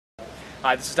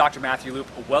Hi, this is Dr. Matthew Loop.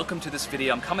 Welcome to this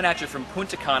video. I'm coming at you from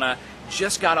Punta Cana.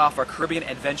 Just got off our Caribbean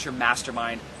Adventure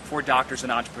Mastermind for doctors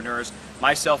and entrepreneurs.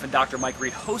 Myself and Dr. Mike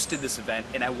Reed hosted this event,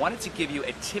 and I wanted to give you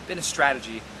a tip and a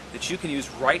strategy that you can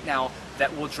use right now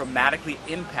that will dramatically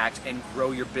impact and grow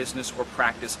your business or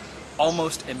practice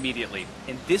almost immediately.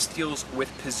 And this deals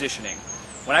with positioning.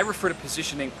 When I refer to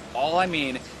positioning, all I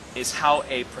mean is how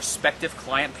a prospective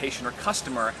client, patient, or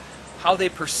customer, how they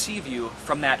perceive you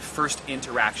from that first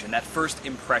interaction, that first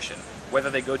impression.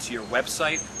 Whether they go to your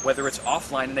website, whether it's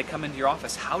offline and they come into your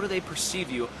office, how do they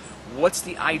perceive you? What's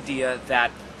the idea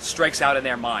that strikes out in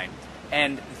their mind?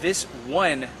 And this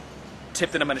one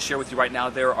tip that I'm going to share with you right now,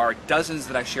 there are dozens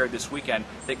that I shared this weekend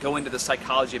that go into the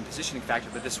psychology and positioning factor,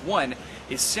 but this one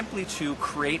is simply to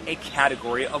create a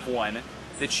category of one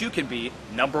that you can be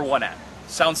number one at.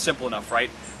 Sounds simple enough,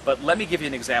 right? But let me give you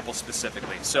an example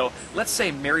specifically. So let's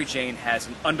say Mary Jane has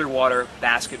an underwater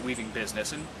basket weaving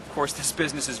business, and of course this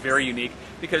business is very unique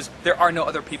because there are no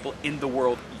other people in the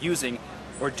world using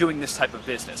or doing this type of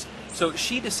business. So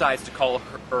she decides to call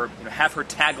her, have her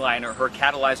tagline or her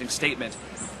catalyzing statement,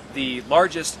 the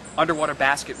largest underwater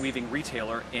basket weaving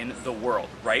retailer in the world,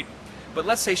 right? But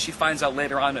let's say she finds out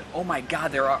later on that, oh my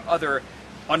God, there are other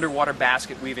underwater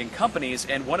basket weaving companies,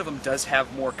 and one of them does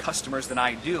have more customers than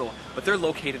I do, but they're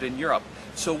located in Europe.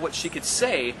 So what she could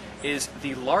say is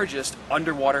the largest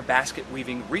underwater basket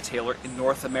weaving retailer in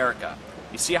North America.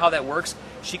 You see how that works?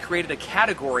 She created a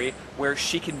category where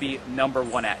she can be number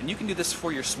one at. And you can do this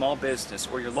for your small business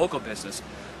or your local business.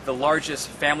 The largest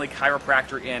family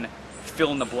chiropractor in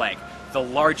fill in the blank. The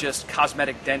largest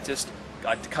cosmetic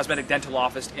dental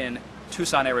office in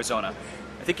Tucson, Arizona.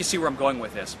 I think you see where I'm going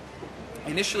with this.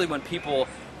 Initially, when people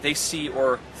they see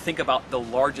or think about the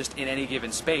largest in any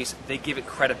given space, they give it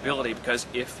credibility because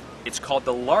if it's called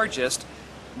the largest,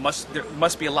 there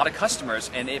must be a lot of customers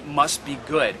and it must be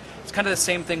good. It's kind of the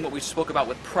same thing what we spoke about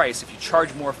with price. If you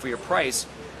charge more for your price,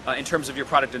 in terms of your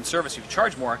product and service, if you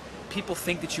charge more, people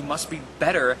think that you must be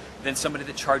better than somebody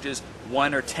that charges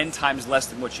 1 or 10 times less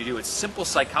than what you do. It's simple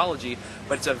psychology,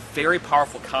 but it's a very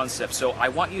powerful concept. So I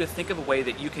want you to think of a way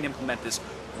that you can implement this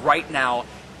right now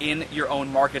in your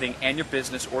own marketing and your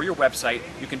business or your website.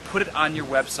 You can put it on your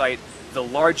website, the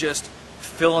largest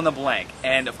fill in the blank.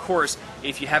 And of course,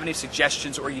 if you have any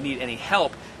suggestions or you need any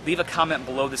help, leave a comment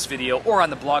below this video or on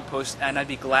the blog post, and I'd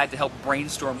be glad to help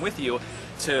brainstorm with you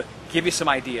to give you some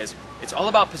ideas. It's all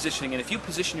about positioning, and if you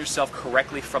position yourself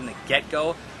correctly from the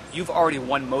get-go, you've already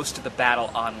won most of the battle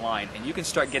online, and you can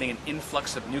start getting an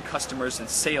influx of new customers and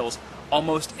sales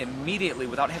almost immediately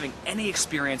without having any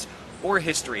experience or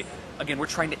history. Again, we're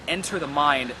trying to enter the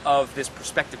mind of this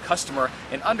prospective customer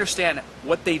and understand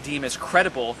what they deem as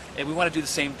credible, and we want to do the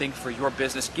same thing for your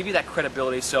business, give you that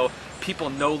credibility so people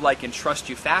know, like, and trust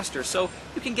you faster, so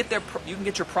you can get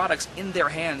your products in their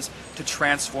hands to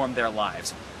transform their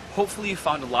lives. Hopefully you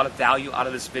found a lot of value out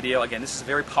of this video. Again, this is a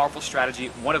very powerful strategy,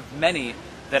 one of many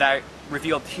that I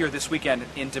revealed here this weekend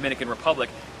in Dominican Republic.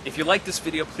 If you like this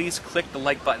video, please click the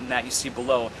like button that you see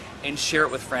below and share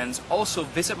it with friends. Also,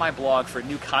 visit my blog for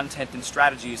new content and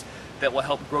strategies that will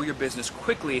help grow your business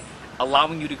quickly,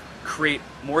 allowing you to create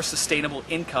more sustainable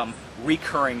income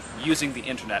recurring using the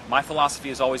internet. My philosophy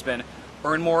has always been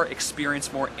earn more,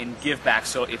 experience more, and give back.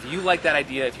 So if you like that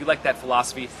idea, if you like that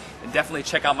philosophy, then definitely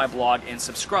check out my blog and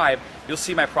subscribe. You'll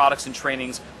see my products and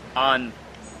trainings on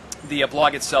the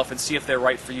blog itself and see if they're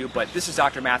right for you. But this is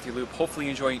Dr. Matthew Loop. Hopefully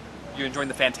you're enjoying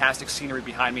the fantastic scenery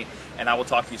behind me, and I will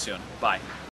talk to you soon. Bye.